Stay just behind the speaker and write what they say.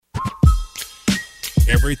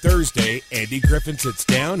Every Thursday, Andy Griffin sits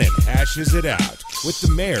down and hashes it out with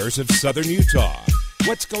the mayors of Southern Utah.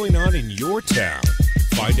 What's going on in your town?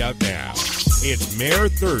 Find out now. It's Mayor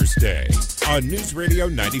Thursday on News Radio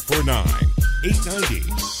 94.9, 890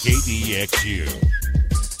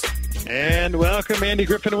 KDXU. And welcome, Andy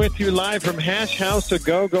Griffin with you live from Hash House A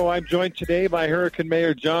Go-Go. I'm joined today by Hurricane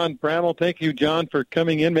Mayor John Bramall. Thank you, John, for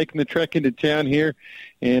coming in, making the trek into town here,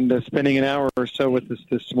 and spending an hour or so with us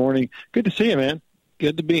this morning. Good to see you, man.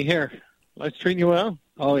 Good to be here. Life's treating you well?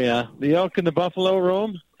 Oh, yeah. The elk and the buffalo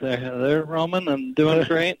roam? They're roaming and doing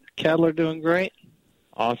great. Cattle are doing great.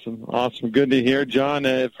 Awesome. Good to hear. John,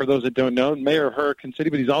 for those that don't know, mayor of Hurricane City,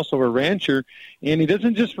 but he's also a rancher, and he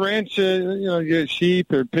doesn't just ranch, your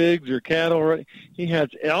sheep or pigs or cattle. He has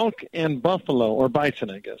elk and buffalo, or bison,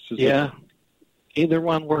 I guess. Yeah, either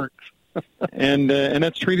one works. and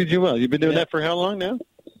that's treated you well. You've been doing that for how long now?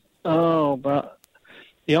 Oh, about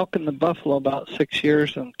the elk and the buffalo about 6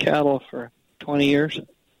 years, and cattle for 20 years.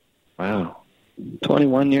 Wow.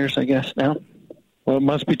 21 years, I guess, now. Well, it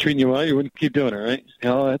must be treating you well. You wouldn't keep doing it, right?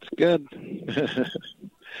 Oh, that's good.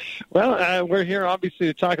 Well, we're here, obviously,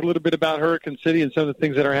 to talk a little bit about Hurricane City and some of the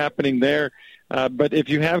things that are happening there. But if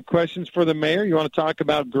you have questions for the mayor, you want to talk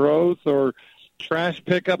about growth or trash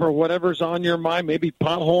pickup or whatever's on your mind, maybe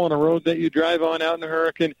pothole on a road that you drive on out in the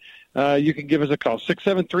Hurricane, you can give us a call.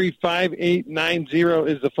 673-5890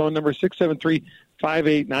 is the phone number,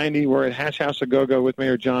 673-5890. We're at Hash House A Go-Go with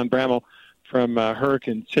Mayor John Bramall from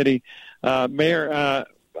Hurricane City. Mayor,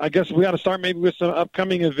 I guess we ought to start maybe with some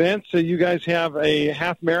upcoming events. So you guys have a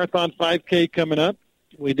half marathon 5K coming up.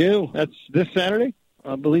 We do. That's this Saturday?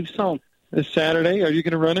 I believe so. This Saturday? Are you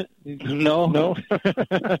going to run it? No.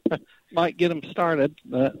 Might get them started.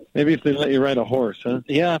 But maybe if they let you ride a horse, huh?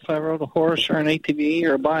 Yeah, if I rode a horse or an ATV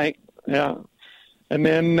or a bike. Yeah. And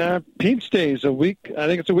then Peach Days, a week. I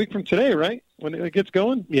think it's a week from today, right? When it gets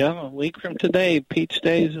going? Yeah, a week from today. Peach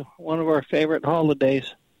Days, one of our favorite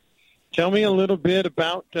holidays. Tell me a little bit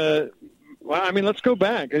about, let's go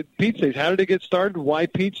back. Peach Days, how did it get started? Why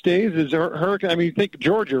Peach Days? Is there hurricane? You think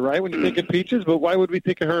Georgia, right, when you think of peaches, but why would we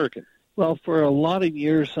think of hurricane? Well, for a lot of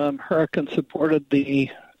years, Hurricane supported the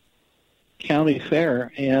county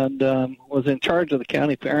fair and was in charge of the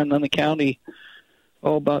county fair, and then the county,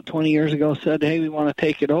 about 20 years ago, said, hey, we want to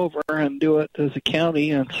take it over and do it as a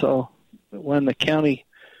county, and so when the county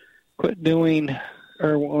quit doing...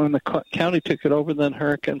 or when the county took it over, then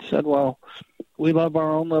Hurricane said, well, we love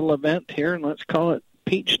our own little event here, and let's call it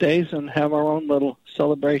Peach Days and have our own little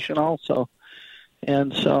celebration also.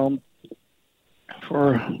 And so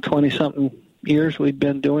for 20-something years, we've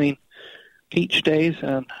been doing Peach Days,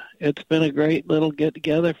 and it's been a great little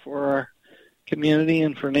get-together for our community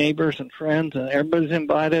and for neighbors and friends, and everybody's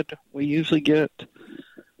invited. We usually get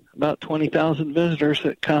about 20,000 visitors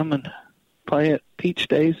that come and play at Peach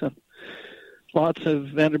Days, and lots of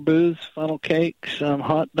vendor booths, funnel cakes,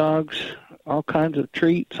 hot dogs, all kinds of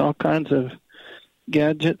treats, all kinds of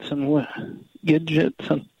gadgets and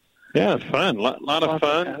yeah, fun, lot of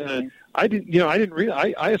fun.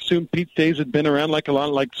 I assumed Peach Days had been around like a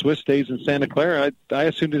lot like Swiss Days in Santa Clara. I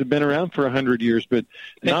assumed it had been around for 100 years, but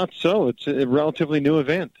not so. It's a relatively new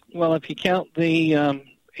event. Well, if you count the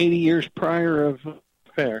 80 years prior of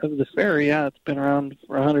the fair, yeah, it's been around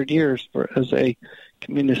for 100 years as a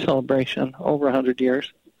community celebration, over 100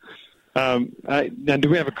 years. Now, do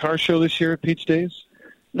we have a car show this year at Peach Days?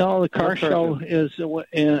 No, the car show is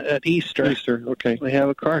at Easter. Easter, okay. We have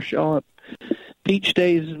a car show at Peach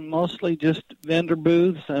Days, mostly just vendor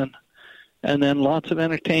booths and then lots of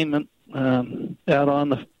entertainment out on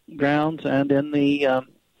the grounds and in the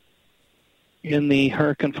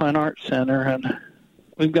Hurricane Fine Arts Center. And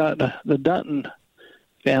we've got the Dutton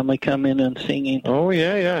family come in and singing. Oh,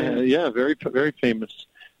 yeah, very, very famous.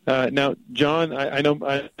 Now, John, I know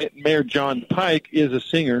Mayor John Pike is a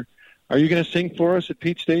singer. Are you going to sing for us at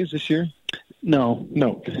Peach Days this year? No.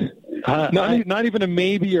 Not even a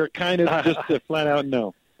maybe or kind of just a flat out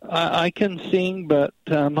no. I can sing, but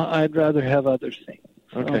I'd rather have others sing.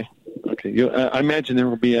 Okay. Okay. I imagine there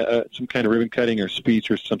will be some kind of ribbon cutting or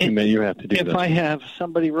speech or something that you have to do. If I have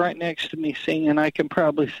somebody right next to me singing, I can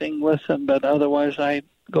probably sing with them, but otherwise I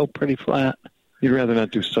go pretty flat. You'd rather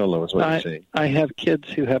not do solo, is what you're saying. I have kids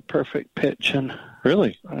who have perfect pitch, and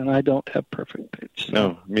really, and I don't have perfect pitch. So.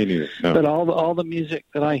 No, me neither. No. But all the music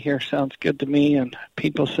that I hear sounds good to me, and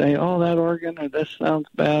people say, "Oh, that organ," or "This sounds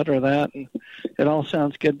bad," or that, and it all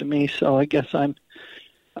sounds good to me. So I guess I'm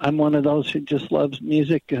one of those who just loves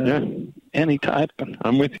music, any type. And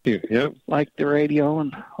I'm with you. Yep. Like the radio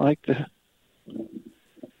and like the.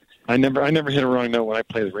 I never hit a wrong note when I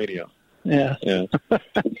play the radio. Yeah. Yeah.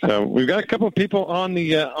 So we've got a couple of people on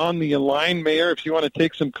the line, Mayor. If you want to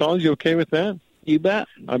take some calls, you okay with that? You bet.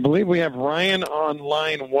 I believe we have Ryan on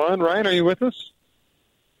line 1. Ryan, are you with us?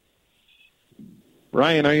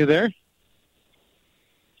 Ryan, are you there?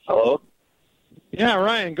 Hello? Yeah,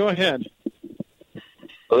 Ryan, go ahead.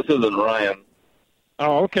 Well, this isn't Ryan.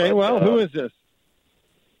 Oh, okay. But, well, who is this?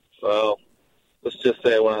 Well, let's just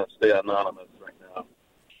say I want to stay anonymous right now.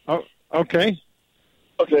 Oh, okay.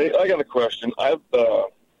 Okay, I got a question. I've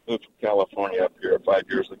moved from California up here 5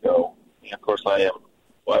 years ago. And, of course, I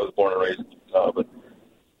was born and raised in Utah, but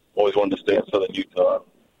always wanted to stay in southern Utah.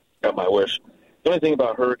 Got my wish. The only thing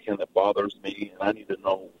about hurricane that bothers me, and I need to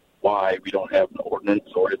know why we don't have an ordinance,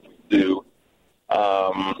 or if we do.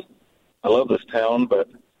 I love this town, but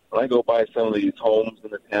when I go by some of these homes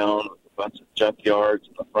in the town with a bunch of junkyards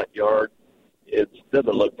in the front yard, it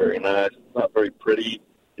doesn't look very nice. It's not very pretty.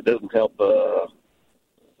 It doesn't help the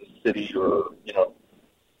city or,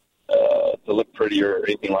 to look prettier or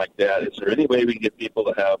anything like that. Is there any way we can get people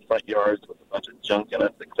to have front yards with a bunch of junk in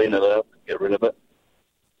it to clean it up and get rid of it?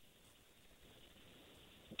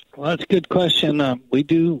 Well, that's a good question. We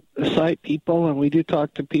do cite people, and we do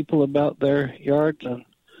talk to people about their yards. And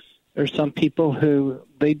there's some people who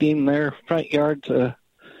they deem their front yard's a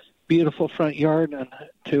beautiful front yard, and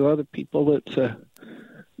to other people it's a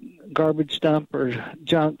garbage dump or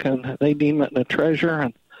junk, and they deem it a treasure.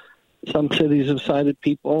 And some cities have cited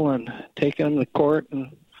people and taken them to court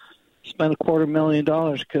and spent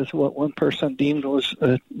 $250,000 because what one person deemed was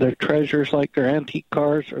their treasures, like their antique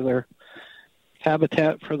cars or their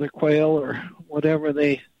habitat for their quail or whatever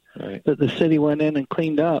that the city went in and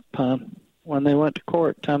cleaned up. When they went to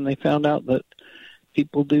court, they found out that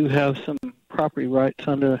people do have some property rights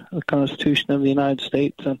under the Constitution of the United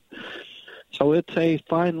States, and so it's a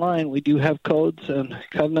fine line. We do have codes and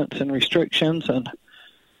covenants and restrictions, and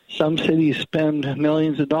some cities spend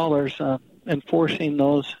millions of dollars enforcing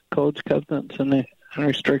those codes, covenants, and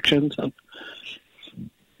restrictions. And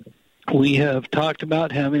we have talked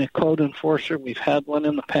about having a code enforcer. We've had one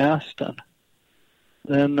in the past, and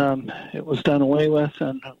then it was done away with,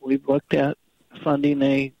 and we've looked at funding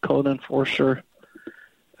a code enforcer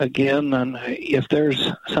again. And if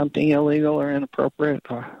there's something illegal or inappropriate,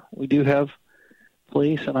 we do have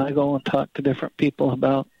police, and I go and talk to different people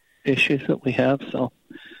about issues that we have. So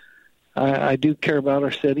I do care about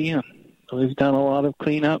our city, and we've done a lot of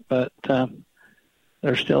cleanup, but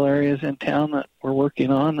there's still areas in town that we're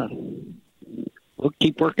working on, and we'll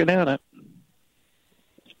keep working at it.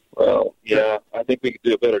 Well, yeah, I think we could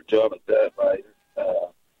do a better job at that by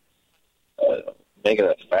making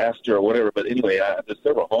it faster or whatever. But anyway, there's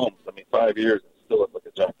several homes. 5 years, it still looks like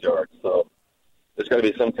a junkyard. So there's got to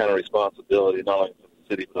be some kind of responsibility, not only for the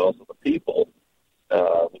city, but also the people.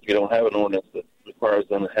 If you don't have an ordinance that requires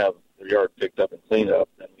them to have their yard picked up and cleaned up,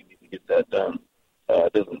 then we need to get that done.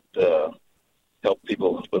 It doesn't help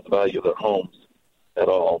people with the value of their homes at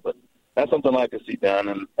all. But that's something I could see done,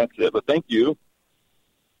 and that's it. But thank you.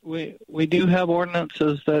 We do have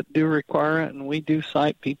ordinances that do require it, and we do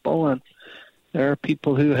cite people, and there are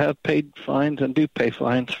people who have paid fines and do pay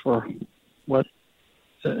fines for what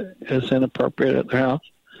is inappropriate at their house.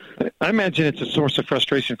 I imagine it's a source of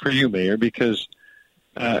frustration for you, Mayor, because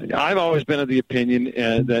I've always been of the opinion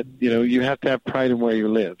that you have to have pride in where you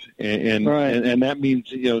live, and that means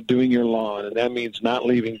doing your lawn, and that means not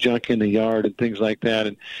leaving junk in the yard and things like that.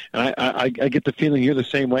 And I get the feeling you're the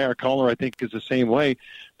same way. Our caller, I think, is the same way.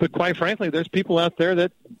 But quite frankly, there's people out there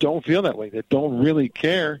that don't feel that way, that don't really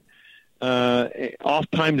care.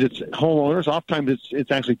 Oftentimes it's homeowners, oftentimes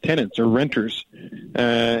it's actually tenants or renters,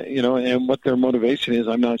 and what their motivation is,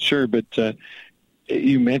 I'm not sure. But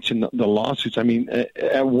you mentioned the lawsuits.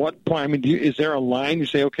 At what point? Is there a line you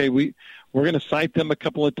say, okay, we're going to cite them a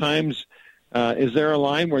couple of times? Is there a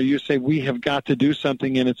line where you say we have got to do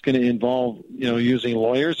something and it's going to involve using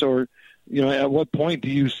lawyers, or at what point do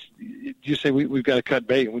you say we've got to cut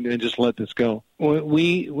bait and just let this go?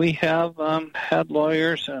 We have had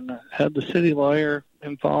lawyers and had the city lawyer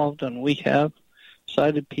involved, and we have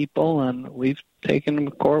cited people, and we've taken them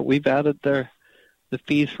to court. We've added the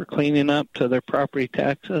fees for cleaning up to their property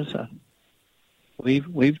taxes. We've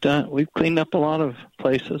cleaned up a lot of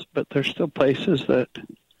places, but there's still places that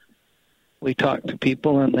we talk to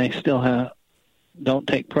people and they still don't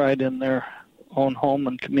take pride in their own home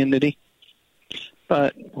and community.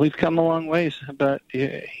 But we've come a long ways. But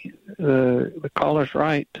the caller's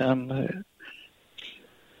right.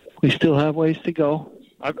 We still have ways to go.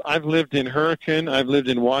 I've lived in Hurricane. I've lived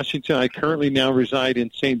in Washington. I currently now reside in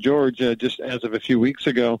St. George, just as of a few weeks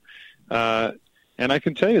ago. And And I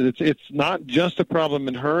can tell you that it's not just a problem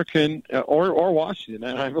in Hurricane or Washington.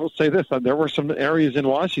 And I will say this, there were some areas in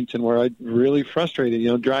Washington where I really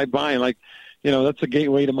frustrated, drive by and that's a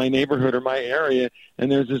gateway to my neighborhood or my area,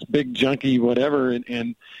 and there's this big junky whatever,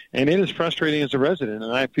 and it is frustrating as a resident,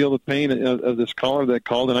 and I feel the pain of this caller that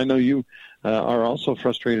called, and I know you are also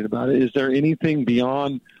frustrated about it. Is there anything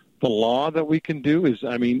beyond the law that we can do?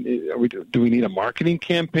 Do we need a marketing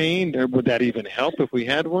campaign, or would that even help if we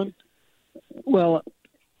had one? Well,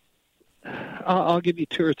 I'll give you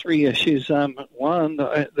 2 or 3 issues. One,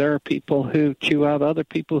 there are people who chew out other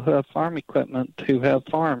people who have farm equipment, who have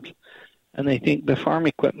farms, and they think the farm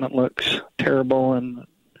equipment looks terrible in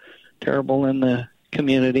the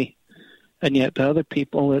community. And yet to other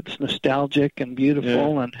people, it's nostalgic and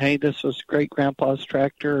beautiful. Yeah. And, hey, this was great-grandpa's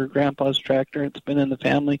tractor or grandpa's tractor. It's been in the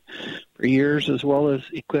family for years, as well as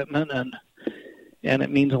equipment, and it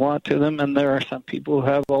means a lot to them. And there are some people who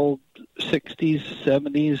have old 60s,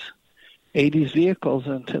 70s, 80s vehicles,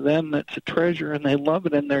 and to them it's a treasure, and they love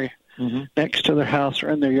it in their next to their house or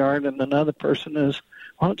in their yard. And another person is,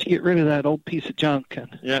 why don't you get rid of that old piece of junk?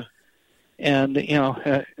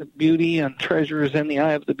 And beauty and treasure is in the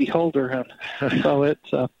eye of the beholder. And so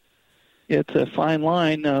it's a fine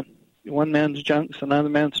line. One man's junk's another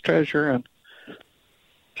man's treasure, and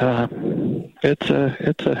it's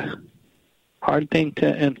a hard thing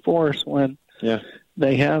to enforce when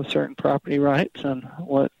they have certain property rights, and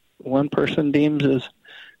what one person deems as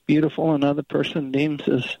beautiful, another person deems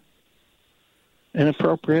as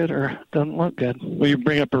inappropriate or doesn't look good. Well, you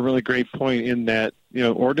bring up a really great point in that,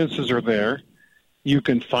 ordinances are there. You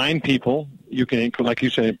can fine people. You can, like you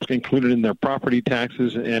said, include it in their property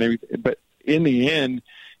taxes and everything. But in the end,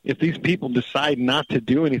 if these people decide not to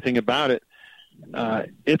do anything about it,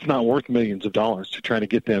 it's not worth millions of dollars to try to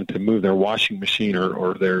get them to move their washing machine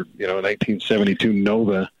or their 1972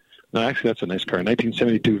 Nova. No, actually, that's a nice car.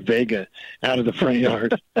 1972 Vega out of the front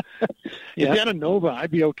yard. If you had a Nova,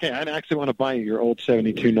 I'd be okay. I'd actually want to buy your old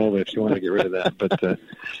 72 Nova if you want to get rid of that, but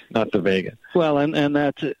not the Vega. Well, and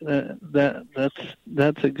that's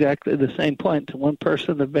exactly the same point. To one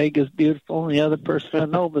person, the Vega is beautiful, and the other person, the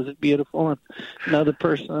Nova is beautiful, and another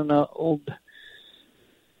person, an old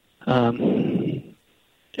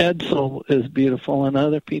Edsel is beautiful, and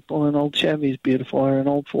other people, an old Chevy is beautiful, or an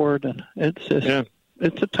old Ford, and it's just...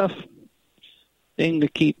 It's a tough thing to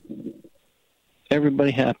keep everybody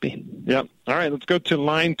happy. Yep. All right, let's go to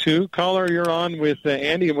line 2. Caller, you're on with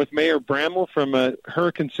Andy and with Mayor Bramall from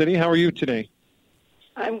Hurricane City. How are you today?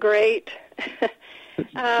 I'm great.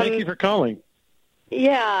 Thank you for calling.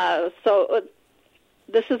 Yeah, so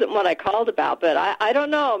this isn't what I called about, but I don't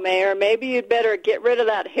know, Mayor. Maybe you'd better get rid of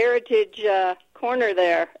that heritage corner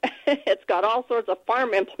there. It's got all sorts of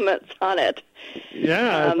farm implements on it.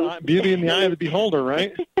 Yeah, beauty in the eye of the beholder,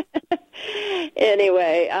 right?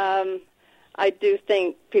 Anyway, I do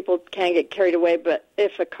think people can get carried away, but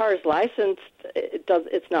if a car is licensed,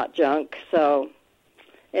 it's not junk. So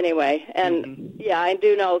anyway, and yeah, I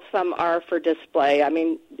do know some are for display. I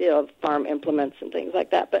mean, farm implements and things like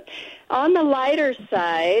that. But on the lighter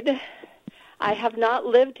side, I have not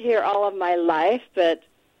lived here all of my life, but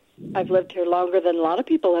I've lived here longer than a lot of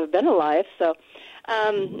people have been alive, so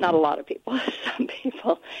not a lot of people, some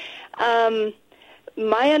people.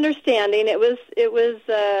 My understanding, it was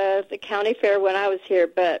the county fair when I was here,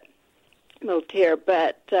 but moved here.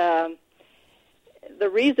 But the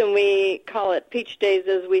reason we call it Peach Days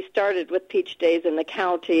is we started with Peach Days, and the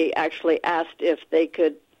county actually asked if they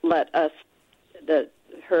could let us, the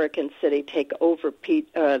Hurricane City, take over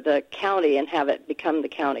the county and have it become the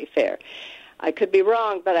county fair. I could be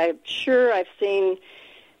wrong, but I'm sure I've seen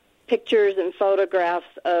pictures and photographs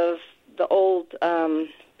of the old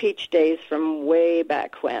Peach Days from way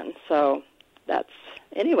back when. So that's,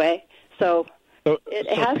 anyway, so it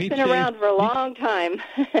has been around for a long time.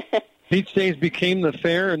 Peach Days became the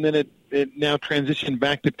fair, and then it now transitioned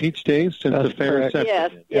back to Peach Days since the fair is set.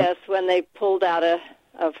 Yes, when they pulled out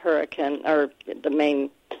of Hurricane, or the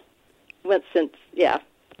main, pulled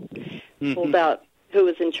out who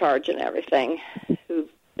was in charge and everything, who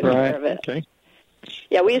took care of it. Okay.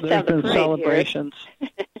 Yeah, we used to have the parade celebrations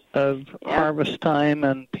of harvest time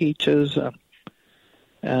and peaches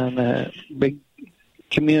and big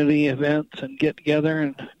community events and get-together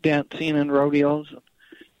and dancing and rodeos.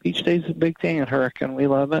 Peach Day's a big thing at Hurricane. We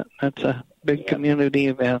love it. It's a big community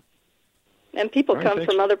event. And people come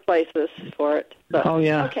from other places for it. So. Oh,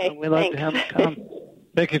 yeah. Okay, we love to have them come.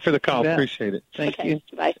 Thank you for the call. Appreciate it. Thank you.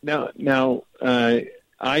 Bye. Now, I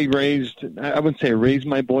wouldn't say I raised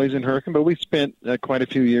my boys in Hurricane, but we spent quite a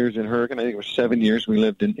few years in Hurricane. I think it was 7 years we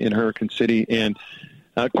lived in Hurricane City. And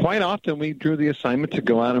quite often we drew the assignment to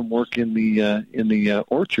go out and work in the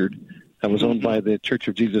orchard that was owned by the Church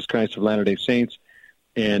of Jesus Christ of Latter-day Saints.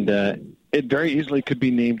 And it very easily could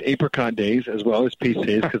be named Apricot Days as well as Peach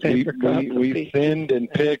Days, because we thinned and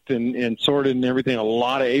picked and sorted and everything, a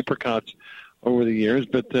lot of apricots over the years.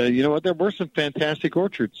 But you know what? There were some fantastic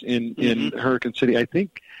orchards in Hurricane City. I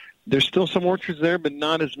think there's still some orchards there, but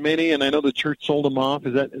not as many. And I know the church sold them off.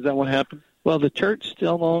 Is that what happened? Well, the church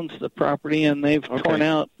still owns the property, and they've torn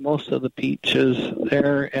out most of the peaches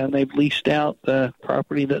there, and they've leased out the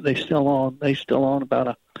property that they still own. They still own about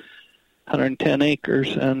 110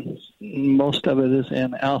 acres, and most of it is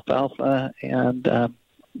in alfalfa and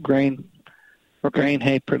grain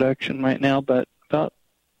hay production right now, but about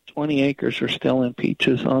 20 acres are still in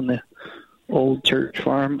peaches on the old church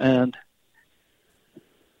farm, and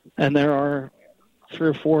there are 3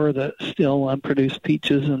 or 4 that still produce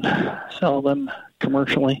peaches and sell them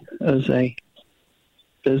commercially as a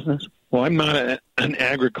business. Well, I'm not an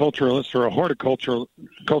agriculturalist or a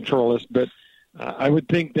horticulturalist, but I would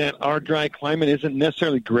think that our dry climate isn't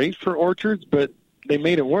necessarily great for orchards, but they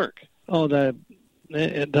made it work. Oh,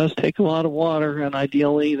 it does take a lot of water, and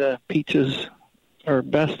ideally the peaches are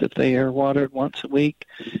best if they are watered once a week.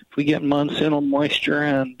 If we get monsoonal moisture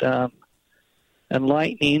and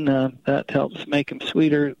lightning, that helps make them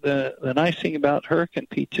sweeter. The nice thing about hurricane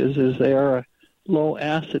peaches is they are a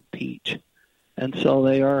low-acid peach, and so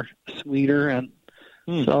they are sweeter, and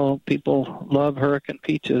so people love hurricane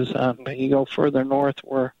peaches. You go further north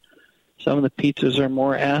where some of the peaches are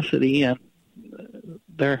more acidy, and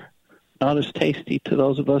they're not as tasty to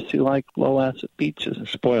those of us who like low-acid peaches. We're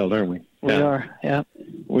spoiled, aren't we? We are, yeah.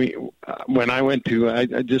 When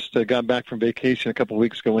I just got back from vacation a couple of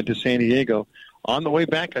weeks ago, went to San Diego. On the way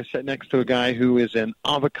back, I sat next to a guy who is an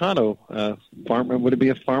avocado farmer. Would it be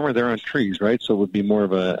a farmer? They're on trees, right? So it would be more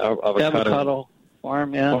of a avocado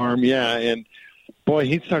farm, yeah. And boy,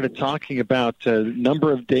 he started talking about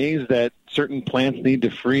number of days that certain plants need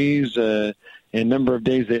to freeze, and number of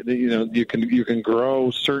days that you can grow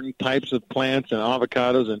certain types of plants and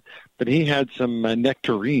avocados, but he had some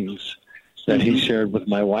nectarines that he shared with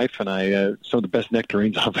my wife and I, some of the best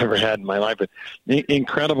nectarines I've ever had in my life. But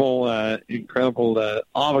incredible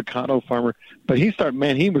avocado farmer. But he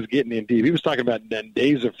was getting in deep. He was talking about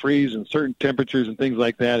days of freeze and certain temperatures and things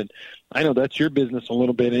like that. And I know that's your business a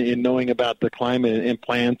little bit in knowing about the climate and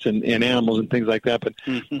plants and animals and things like that. But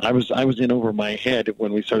I was in over my head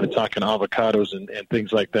when we started talking avocados and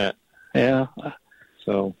things like that. Yeah.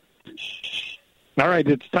 So. All right,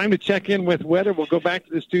 it's time to check in with weather. We'll go back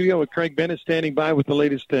to the studio with Craig Bennett standing by with the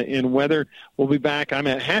latest in weather. We'll be back. I'm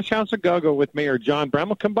at Hash House of Go-Go with Mayor John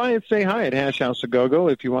Bramall. Come by and say hi at Hash House of Go-Go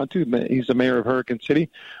if you want to. He's the mayor of Hurricane City.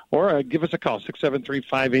 Or give us a call.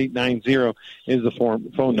 673-5890 is the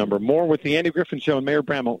phone number. More with the Andy Griffin Show and Mayor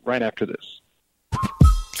Bramall right after this.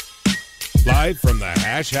 Live from the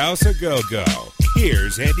Hash House of Go-Go,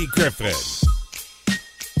 here's Andy Griffin.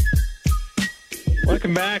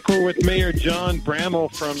 Welcome back. We're with Mayor John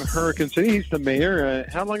Bramall from Hurricane City. He's the mayor.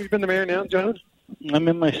 How long have you been the mayor now, John? I'm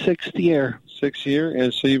in my 6th year. 6th year,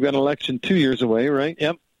 and so you've got an election 2 years away, right?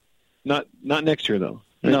 Yep. Not next year, though.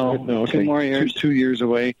 No, okay. 2 more years. 2 years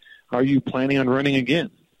away. Are you planning on running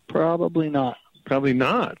again? Probably not. Probably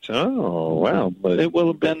not. Oh, wow. But it will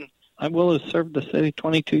have been. I will have served the city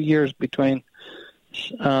 22 years between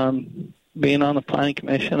being on the planning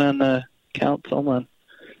commission and the council and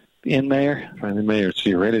being mayor. Finally mayor. So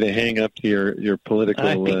you're ready to hang up your political...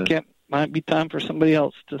 I think it might be time for somebody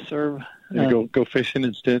else to serve. Go fishing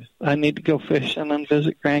instead? I need to go fishing and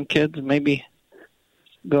visit grandkids and maybe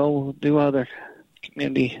go do other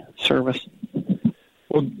community service.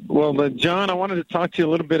 Well, John, I wanted to talk to you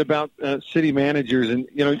a little bit about city managers. And,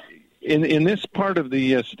 in this part of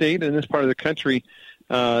the state, in this part of the country,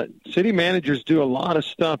 city managers do a lot of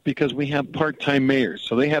stuff because we have part-time mayors.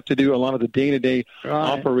 So they have to do a lot of the day-to-day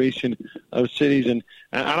operation of cities. And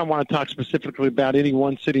I don't want to talk specifically about any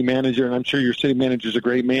one city manager, and I'm sure your city manager is a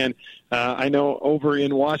great man. I know over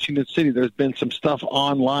in Washington City there's been some stuff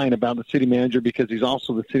online about the city manager because he's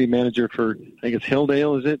also the city manager for, I think it's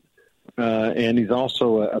Hilldale, is it? And he's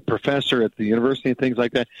also a professor at the university and things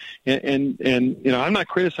like that. And I'm not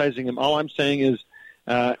criticizing him. All I'm saying is,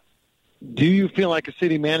 do you feel like a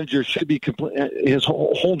city manager should be his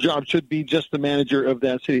whole job should be just the manager of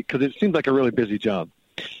that city? Because it seems like a really busy job.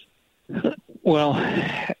 Well,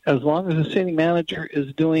 as long as the city manager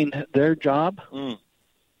is doing their job,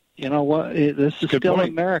 you know what? This is still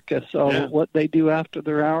America. So what they do after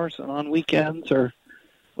their hours and on weekends or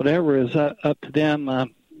whatever is up to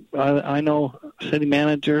them. I know city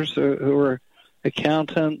managers who are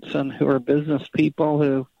accountants and who are business people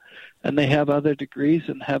who and they have other degrees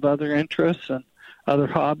and have other interests and other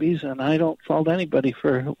hobbies, and I don't fault anybody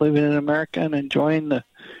for living in America and enjoying the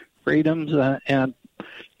freedoms. And,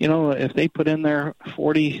 you know, if they put in their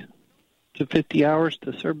 40 to 50 hours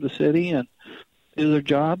to serve the city and do their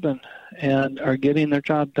job and are getting their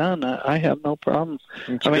job done, I have no problem.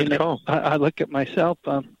 It's a good call. I look at myself.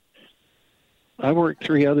 I work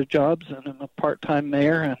 3 other jobs, and I'm a part-time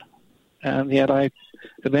mayor, and yet I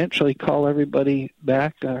eventually call everybody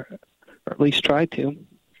back, or at least try to.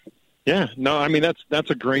 Yeah, no, I mean that's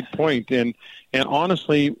a great point, and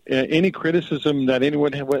honestly, any criticism that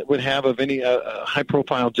anyone would have of any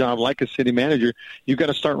high-profile job like a city manager, you've got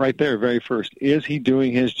to start right there, very first. Is he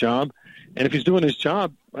doing his job? And if he's doing his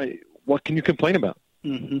job, what can you complain about?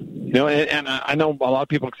 Mm-hmm. You know, and I know a lot of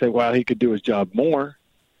people say, "Well, he could do his job more."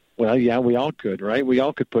 Well, yeah, we all could, right? We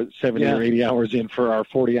all could put 70 or 80 hours in for our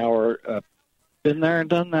 40-hour. Been there and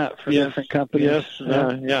done that for different companies.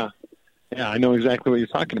 Yes, yeah, I know exactly what you're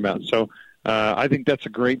talking about. So I think that's a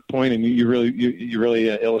great point, and you really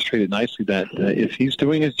illustrated nicely that if he's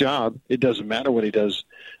doing his job, it doesn't matter what he does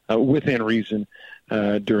within reason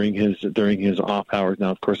during his off hours.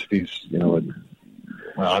 Now, of course, if he's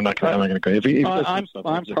I'm not going to go.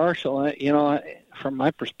 I'm partial. From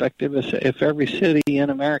my perspective, if every city in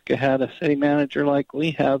America had a city manager like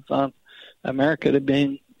we have, America would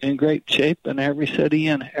be in great shape, and every city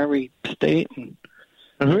and every state and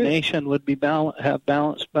the nation would be have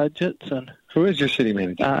balanced budgets. And who is your city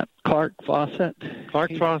manager? Clark Fawcett.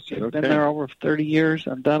 Clark Fawcett. He's been there over 30 years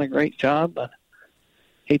and done a great job.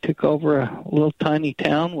 He took over a little tiny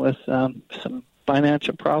town with some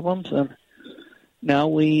financial problems, and now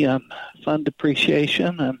we fund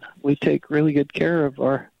depreciation, and we take really good care of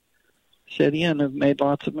our city and have made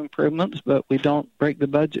lots of improvements, but we don't break the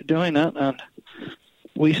budget doing it. And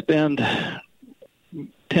we spend $10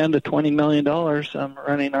 to $20 million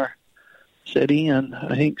running our city, and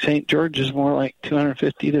I think St. George is more like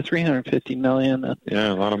 $250 to $350 million.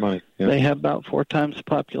 Yeah, a lot of money. Yeah. They have about 4 times the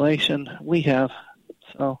population we have,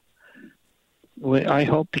 so I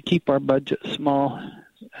hope to keep our budget small,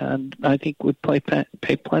 and I think we'd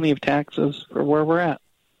pay plenty of taxes for where we're at.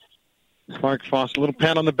 Clark Fawcett, a little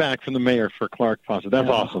pat on the back from the mayor for Clark Fawcett. That's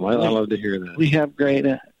awesome. I love to hear that. We have great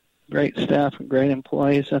staff and great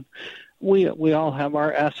employees, and we all have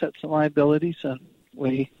our assets and liabilities, and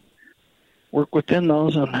we work within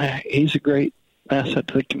those, and he's a great asset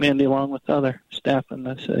to the community along with other staff in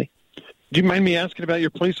the city. Do you mind me asking about your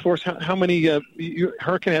police force? How many,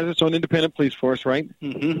 Hurricane has its own independent police force, right?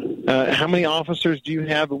 Mm-hmm. How many officers do you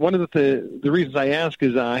have? One of the reasons I ask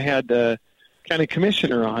is I had county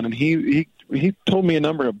commissioner on, and he told me a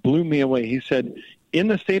number that blew me away. He said, in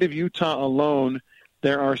the state of Utah alone,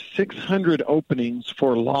 there are 600 openings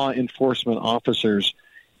for law enforcement officers.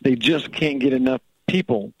 They just can't get enough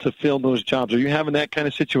people to fill those jobs. Are you having that kind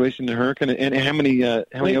of situation in Hurricane? And how many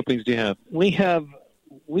openings do you have?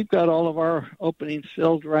 We've got all of our openings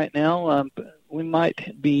filled right now. We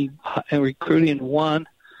might be recruiting one,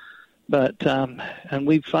 but and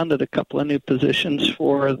we've funded a couple of new positions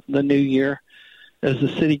for the new year. As the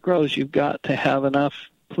city grows, you've got to have enough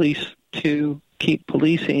police to keep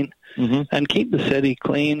policing and keep the city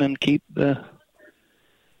clean and keep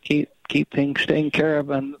things taken care of.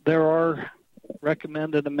 And there are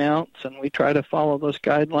recommended amounts, and we try to follow those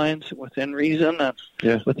guidelines within reason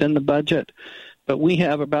and within the budget. But we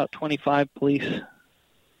have about 25 police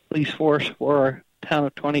force for a town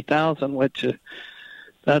of 20,000, which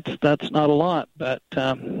that's not a lot. But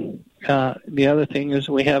the other thing is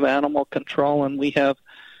we have animal control, and we have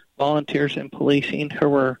volunteers in policing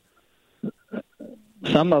who are,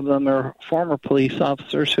 some of them are former police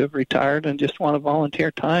officers who have retired and just want to volunteer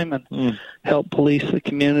time and help police the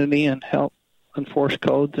community and help enforce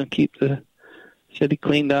codes and keep the city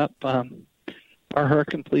cleaned up. Our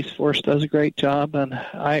Hurricane Police Force does a great job, and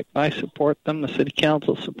I support them. The City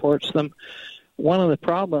Council supports them. One of the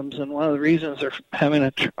problems and one of the reasons they're having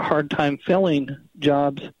a hard time filling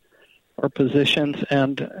jobs or positions,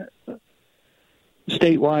 and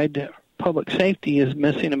statewide public safety is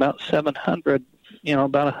missing about 700,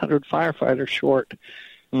 about 100 firefighters short.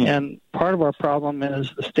 And part of our problem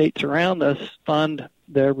is the states around us fund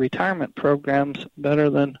their retirement programs better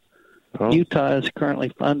than Utah is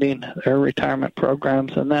currently funding their retirement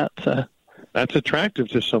programs, and that's attractive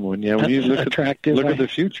to someone. Yeah, when you look attractive. Look at the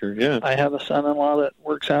future. Yeah, I have a son-in-law that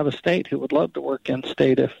works out of state who would love to work in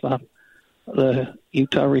state if the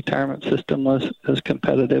Utah retirement system was as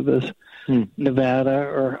competitive as Nevada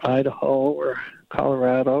or Idaho or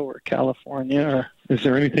Colorado or California or is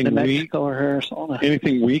there anything New Mexico or Arizona.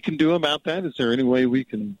 Anything we can do about that? Is there any way we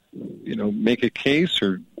can, make a case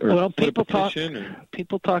or put a petition?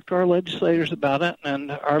 People talk to our legislators about it,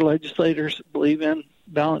 and our legislators believe in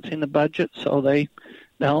balancing the budget, so they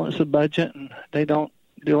balance the budget, and they don't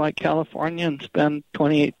do like California and spend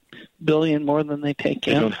 $28 billion more than they take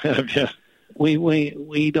in. Don't have, yeah.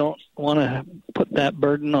 We don't want to put that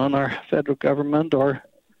burden on our federal government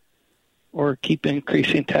or keep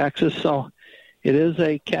increasing taxes. So it is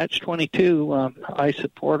a catch-22. I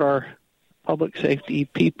support our public safety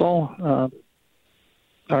people.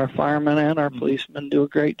 Our firemen and our policemen do a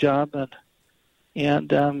great job,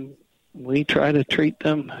 and we try to treat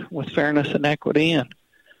them with fairness and equity. And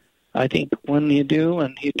I think when you do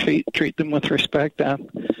and you treat them with respect,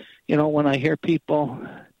 when I hear people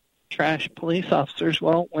trash police officers,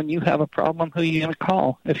 well, when you have a problem, who are you going to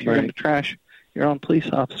call if you're going to trash your own police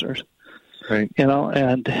officers? Right.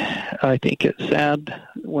 And I think it's sad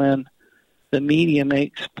when the media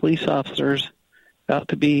makes police officers out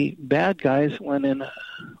to be bad guys when in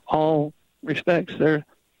all respects they're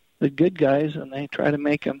the good guys, and they try to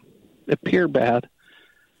make them appear bad.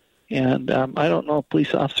 And I don't know a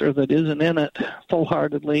police officer that isn't in it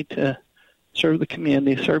full-heartedly to serve the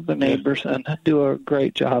community, serve the neighbors, and do a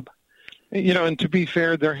great job. And to be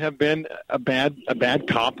fair, there have been a bad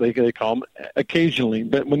cop, they call them, occasionally.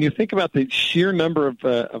 But when you think about the sheer number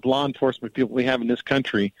of law enforcement people we have in this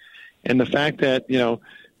country, and the fact that,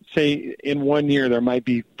 say in 1 year there might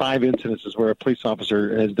be 5 incidences where a police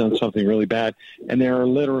officer has done something really bad, and there are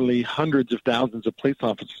literally hundreds of thousands of police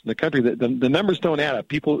officers in the country, the numbers don't add up.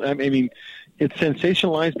 People, I mean, it's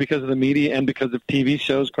sensationalized because of the media and because of TV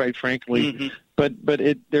shows, quite frankly. Mm-hmm. But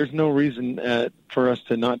there's no reason for us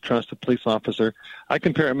to not trust a police officer. I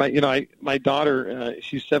compare my daughter.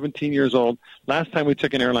 She's 17 years old. Last time we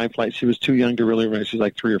took an airline flight, she was too young to really remember. She's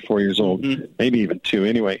like 3 or 4 years old, maybe even 2.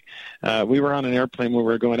 Anyway, we were on an airplane when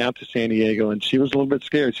we were going out to San Diego, and she was a little bit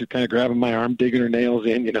scared. She was kind of grabbing my arm, digging her nails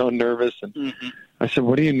in, nervous. And I said,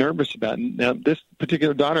 "What are you nervous about?" And now, this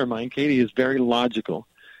particular daughter of mine, Katie, is very logical.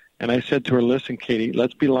 And I said to her, "Listen, Katie,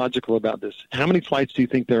 let's be logical about this. How many flights do you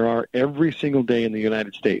think there are every single day in the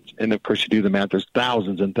United States?" And, of course, you do the math. There's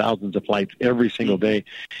thousands and thousands of flights every single day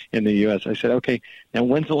in the U.S. I said, "Okay, now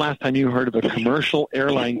when's the last time you heard of a commercial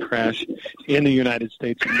airline crash in the United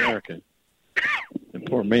States of America?" And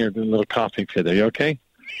poor Mayor did a little coughing fit. Are you okay?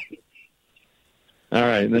 All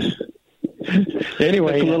right.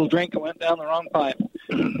 Anyway. Took a little drink and went down the wrong pipe.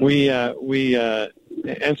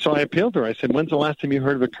 And so I appealed to her. I said, "When's the last time you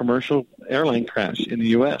heard of a commercial airline crash in the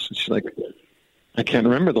U.S.?" And she's like, "I can't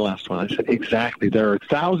remember the last one." I said, "Exactly. There are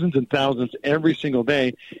thousands and thousands every single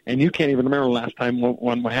day, and you can't even remember the last time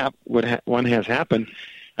one has happened."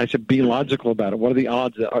 I said, "Be logical about it. What are the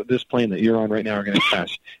odds that this plane that you're on right now are going to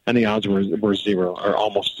crash?" And the odds were zero, or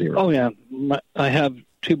almost zero. Oh, yeah. I have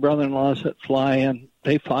 2 brother-in-laws that fly, and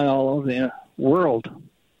they fly all over the world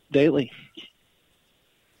daily.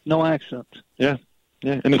 No accidents. Yeah.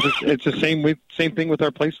 Yeah, and it's the same thing with our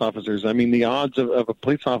police officers. I mean, the odds of a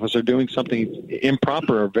police officer doing something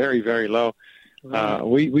improper are very, very low. Right.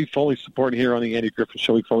 We fully support here on the Andy Griffin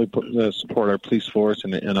Show. We fully support our police force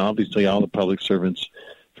and obviously all the public servants,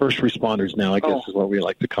 first responders now, I guess is what we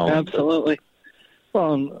like to call them. Absolutely.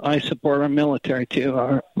 Well, I support our military, too.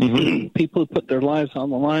 Our people who put their lives on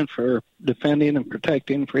the line for defending and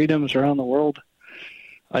protecting freedoms around the world.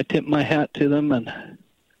 I tip my hat to them, and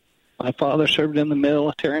my father served in the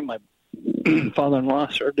military. My father-in-law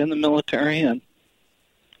served in the military, and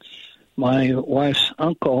my wife's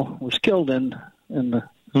uncle was killed in the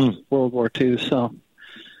World War II. So, all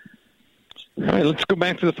right, let's go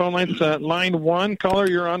back to the phone lines. Line 1, caller,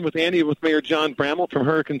 you're on with Andy with Mayor John Bramall from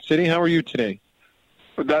Hurricane City. How are you today?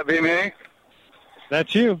 Would that be me?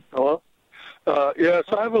 That's you. Hello. Yes,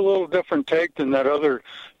 I have a little different take than that other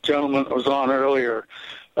gentleman that was on earlier.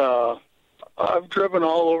 I've driven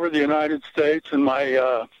all over the United States in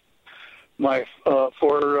my my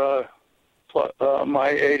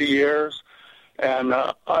 80 years, and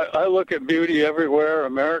I look at beauty everywhere.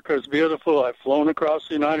 America is beautiful. I've flown across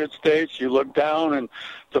the United States. You look down, and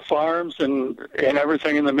the farms and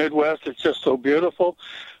everything in the Midwest, it's just so beautiful.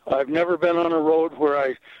 I've never been on a road where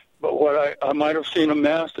I might have seen a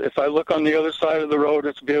mess. If I look on the other side of the road,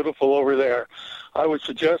 it's beautiful over there. I would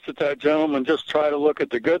suggest that gentleman just try to look at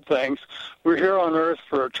the good things. We're here on Earth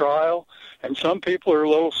for a trial, and some people are a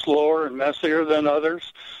little slower and messier than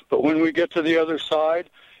others. But when we get to the other side,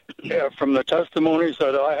 from the testimonies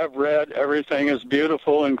that I have read, everything is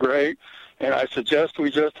beautiful and great. And I suggest we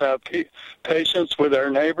just have patience with our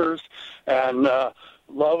neighbors and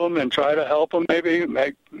love them and try to help them, maybe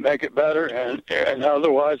make it better, and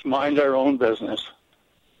otherwise mind our own business.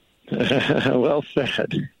 Well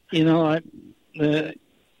said. You know,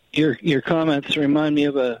 your comments remind me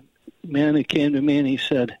of a man who came to me and he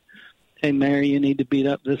said, "Hey, Mayor, you need to beat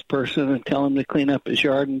up this person and tell him to clean up his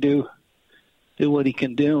yard and do what he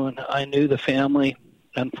can do." And I knew the family,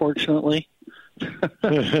 unfortunately.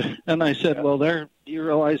 And I said, "Well, do you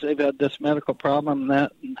realize they've had this medical problem and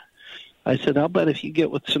that?" And I said, "I'll bet if you get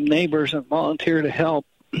with some neighbors and volunteer to help,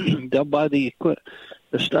 they'll buy the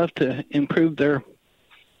stuff to improve their."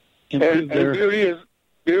 And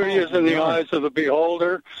beauty is in the eyes of the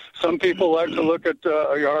beholder. Some people like to look at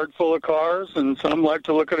a yard full of cars, and some like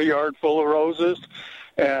to look at a yard full of roses.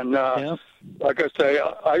 And like I say,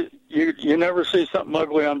 you never see something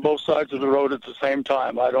ugly on both sides of the road at the same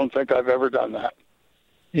time. I don't think I've ever done that.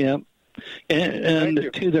 Yeah. And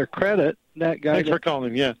to their credit, that guy... Thanks for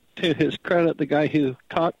calling, yeah. To his credit, the guy who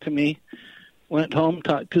talked to me went home,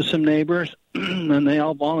 talked to some neighbors, and they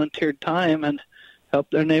all volunteered time and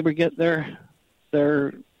helped their neighbor get their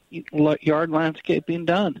yard landscaping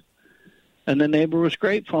done. And the neighbor was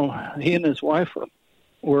grateful. He and his wife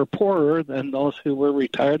were poorer than those who were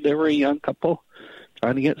retired. They were a young couple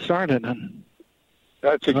trying to get started. And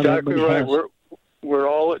that's exactly right. We're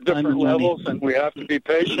all at different levels, and we have to be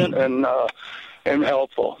patient and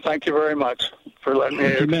helpful. Thank you very much for letting me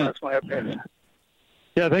express my opinion.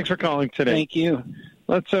 Yeah, thanks for calling today. Thank you.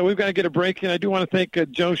 We've got to get a break, and I do want to thank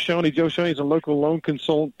Joe Shoney. Joe Shoney is a local loan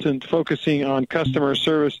consultant focusing on customer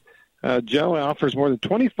service. Joe offers more than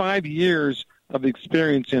 25 years of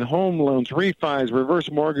experience in home loans, refis,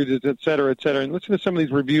 reverse mortgages, et cetera, et cetera. And listen to some of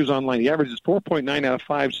these reviews online. He averages 4.9 out of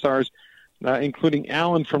 5 stars, including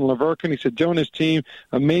Alan from Laverkin. He said, Joe and his team,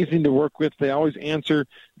 amazing to work with. They always answer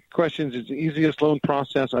questions. It's the easiest loan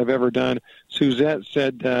process I've ever done. Suzette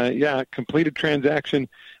said, completed transaction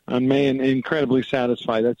on May and incredibly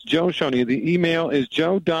satisfied. That's Joe Shoney. The email is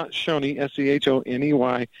joe.shoney,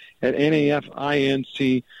 S-C-H-O-N-E-Y, at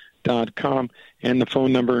NAFINC.com. And the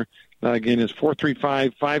phone number, again, is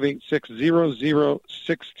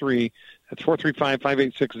 435-586-0063. That's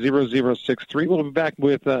 435-586-0063. We'll be back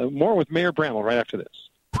with more with Mayor Bramall right after this.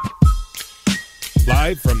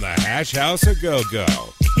 Live from the Hash House a Go-Go,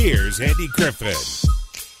 here's Andy Griffin.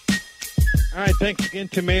 All right, thanks again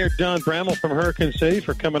to Mayor Don Bramall from Hurricane City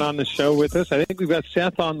for coming on the show with us. I think we've got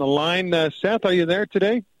Seth on the line. Seth, are you there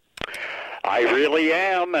today? I really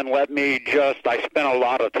am, and I spent a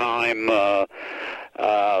lot of time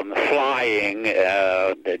flying,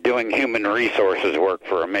 doing human resources work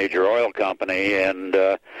for a major oil company, and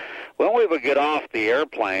when we would get off the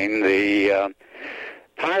airplane, the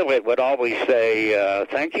pilot would always say,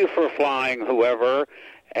 thank you for flying, whoever,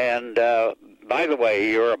 and by the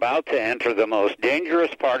way, you're about to enter the most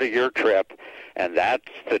dangerous part of your trip, and that's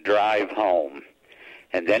the drive home.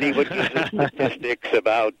 And then he would use the statistics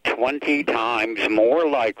about 20 times more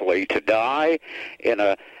likely to die in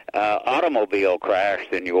a automobile crash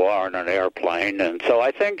than you are in an airplane. And so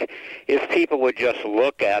I think if people would just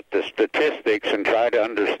look at the statistics and try to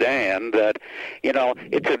understand that,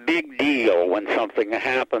 it's a big deal when something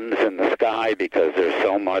happens in the sky because there's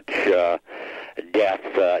so much death,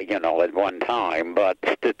 at one time. But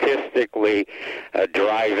statistically,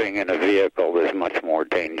 driving in a vehicle is much more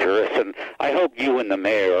dangerous. And I hope you and the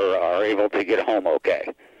mayor are able to get home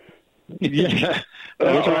okay. Yeah.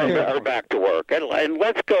 Or back to work. And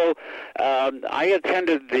let's go. I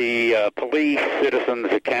attended the Police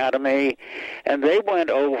Citizens Academy, and they went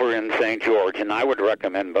over in St. George, and I would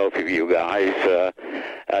recommend both of you guys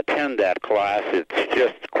attend that class. It's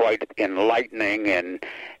just quite enlightening and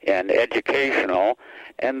educational.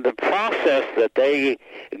 And the process that they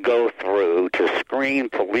go through to screen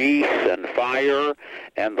police and fire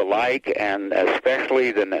and the like, and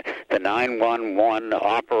especially the 911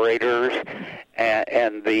 operators,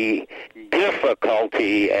 and the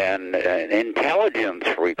difficulty and intelligence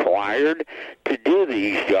required to do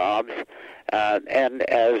these jobs. And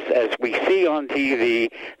as we see on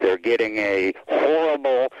TV, they're getting a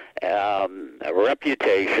horrible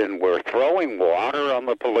reputation. We're throwing water on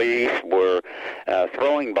the police. We're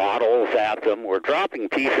throwing bottles at them. We're dropping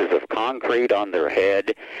pieces of concrete on their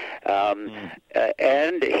head. And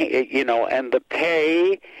the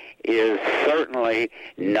pay is certainly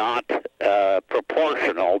not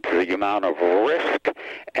proportional to the amount of risk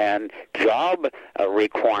and job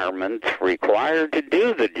requirements required to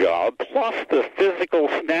do the job, plus the physical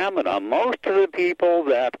stamina. Most of the people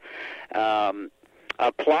that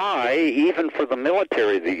apply, even for the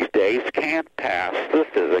military these days, can't pass the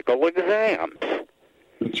physical exams.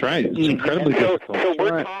 That's right. It's incredibly difficult. So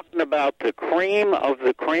we're talking about the cream of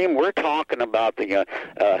the cream. We're talking about the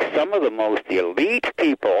some of the most elite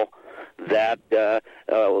people that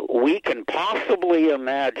we can possibly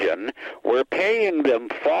imagine. We're paying them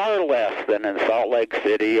far less than in Salt Lake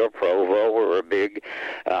City or Provo or a big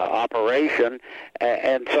operation,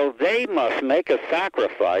 and so they must make a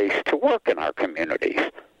sacrifice to work in our communities.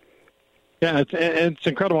 Yeah, it's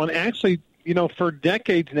incredible. And actually, for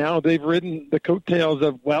decades now, they've ridden the coattails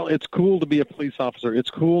of, well, it's cool to be a police officer. It's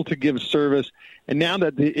cool to give service. And now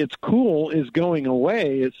that it's cool is going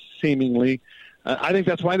away, it's seemingly, I think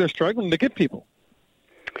that's why they're struggling to get people.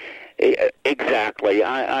 Exactly.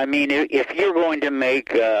 I mean, if you're going to make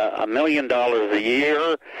 $1 million a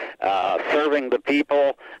year serving the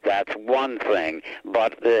people, that's one thing.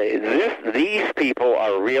 But these people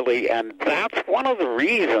are really, and that's one of the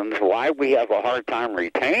reasons why we have a hard time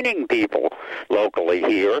retaining people locally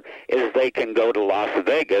here, is they can go to Las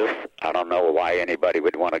Vegas. I don't know why anybody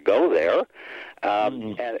would want to go there.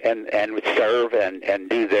 And serve and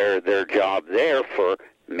do their job there for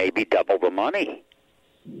maybe double the money.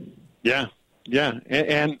 Yeah.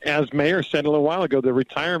 And as Mayor said a little while ago, the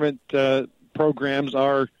retirement programs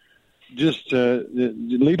are just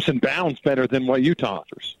leaps and bounds better than what Utah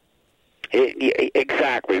offers.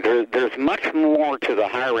 Exactly. There's much more to the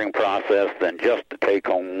hiring process than just the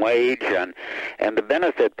take-home wage, and the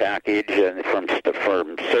benefit package from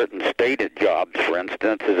certain stated jobs, for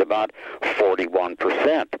instance, is about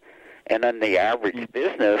 41%. And in the average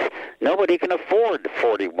business, nobody can afford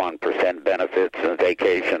 41% benefits and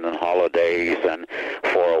vacation and holidays and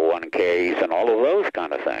 401ks and all of those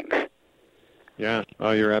kind of things. Yeah,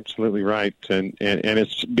 you're absolutely right. And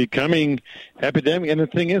it's becoming epidemic. And the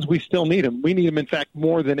thing is, we still need them. We need them, in fact,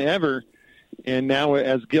 more than ever. And now,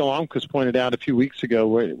 as Gil Almquist pointed out a few weeks ago,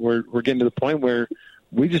 we're getting to the point where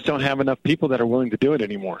we just don't have enough people that are willing to do it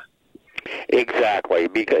anymore. Exactly,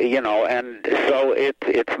 because and so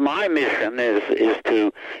it's my mission is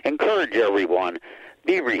to encourage everyone,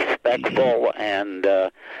 be respectful and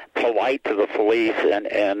polite to the police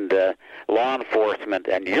and law enforcement,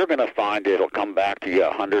 and you're going to find it'll come back to you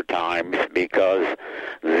 100 times, because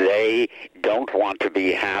they don't want to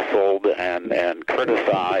be hassled and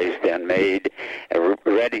criticized and made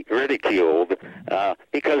ridiculed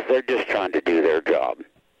because they're just trying to do their job.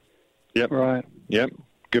 Yep. Right. Yep.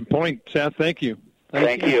 Good point, Seth. Thank you.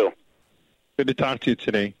 Thank you. Good to talk to you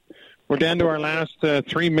today. We're down to our last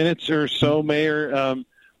 3 minutes or so, Mayor.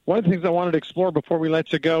 One of the things I wanted to explore before we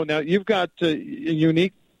let you go, now you've got a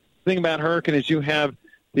unique thing about Hurricane is you have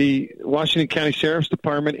the Washington County Sheriff's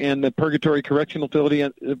Department and the Purgatory Correctional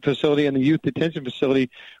Facility and the Youth Detention Facility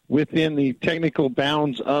within the technical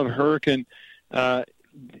bounds of Hurricane.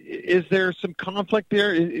 Is there some conflict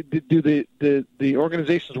there? Do the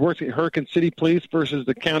organizations work at Hurricane City Police versus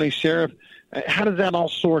the county sheriff? How does that all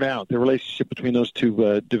sort out, the relationship between those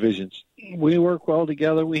two divisions? We work well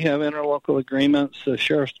together. We have interlocal agreements. The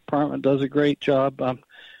Sheriff's Department does a great job.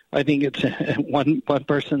 I think it's one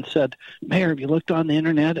person said, Mayor, have you looked on the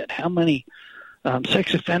Internet at how many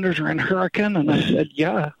sex offenders are in Hurricane? And I said,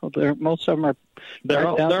 yeah, most of them are. They're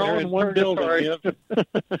all in one building.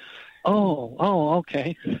 Oh,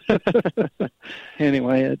 okay.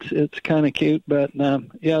 Anyway, it's kind of cute, but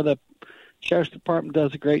the Sheriff's Department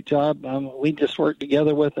does a great job. We just work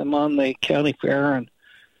together with them on the county fair, and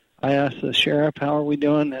I asked the sheriff, how are we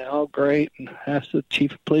doing? And, oh, great. And I asked the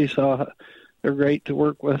chief of police, they're great to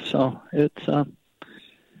work with. So it's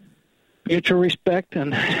mutual respect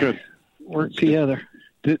and work together.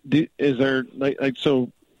 Is there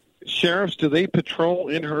so? Sheriffs, do they patrol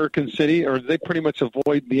in Hurricane City, or do they pretty much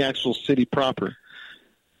avoid the actual city proper?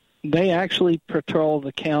 They actually patrol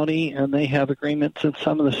the county, and they have agreements in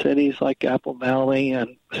some of the cities like Apple Valley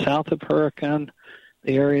and south of Hurricane,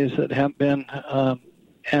 the areas that have been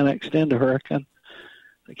annexed into Hurricane.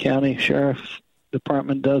 The county sheriff's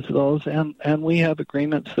department does those, and we have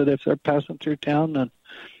agreements that if they're passing through town and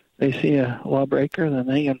they see a lawbreaker, then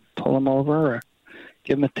they can pull them over or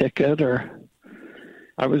give them a ticket or...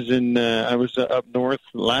 I was up north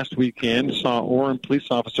last weekend, saw an Orem police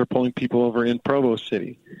officer pulling people over in Provo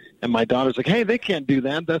City. And my daughter's like, hey, they can't do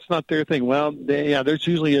that. That's not their thing. Well, there's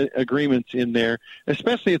usually agreements in there,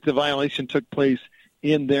 especially if the violation took place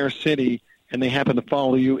in their city and they happen to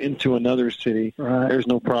follow you into another city. Right. There's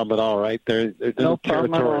no problem at all, right? There's no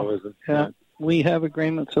problem at all. Yeah. We have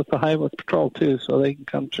agreements with the Highway Patrol, too, so they can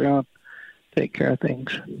come through and take care of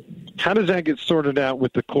things. How does that get sorted out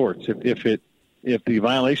with the courts? If the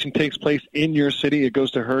violation takes place in your city, it goes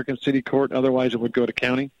to Hurricane City Court. Otherwise, it would go to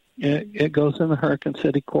county? It goes in the Hurricane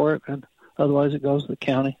City Court, and otherwise it goes to the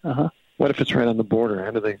county. What if it's right on the border?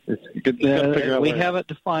 How do they? You gotta figure out we where. have it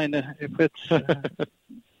defined. If it's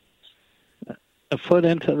a foot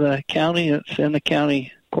into the county, it's in the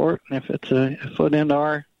county court, and if it's a foot into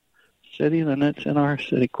our city, then it's in our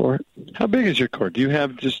city court. How big is your court? Do you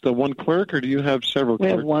have just the one clerk, or do you have several We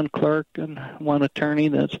clerks? have one clerk and one attorney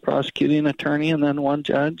that's prosecuting attorney, and then one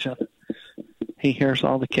judge. He hears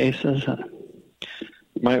all the cases.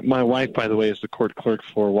 My wife, by the way, is the court clerk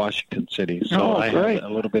for Washington City, so I have a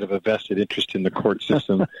little bit of a vested interest in the court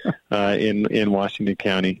system in Washington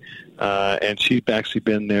County, and she's actually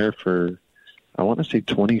been there for, I want to say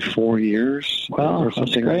 24 years or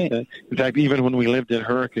something like that. In fact, even when we lived in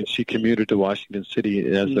Hurricane, she commuted to Washington City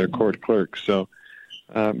as their court clerk. So,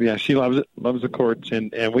 she loves the courts,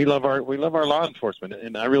 and we love our law enforcement.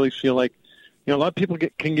 And I really feel like, a lot of people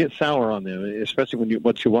can get sour on them, especially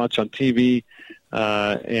what you watch on TV.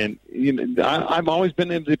 And I've always been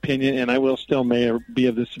of the opinion, and I will still may be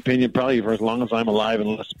of this opinion probably for as long as I'm alive,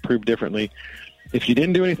 unless proved differently. If you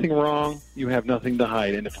didn't do anything wrong, you have nothing to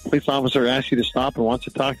hide. And if a police officer asks you to stop and wants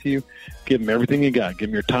to talk to you, give him everything you got. Give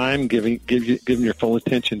him your time. Give him your full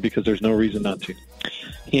attention, because there's no reason not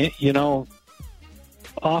to.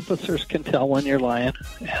 Officers can tell when you're lying.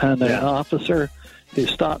 And an officer who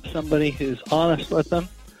stops somebody who's honest with them,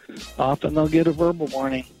 often they'll get a verbal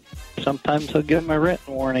warning. Sometimes they'll give them a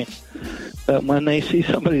written warning. But when they see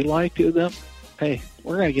somebody lie to them, hey,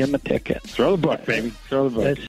 we're going to give them a ticket. Throw the book, baby. Throw the book.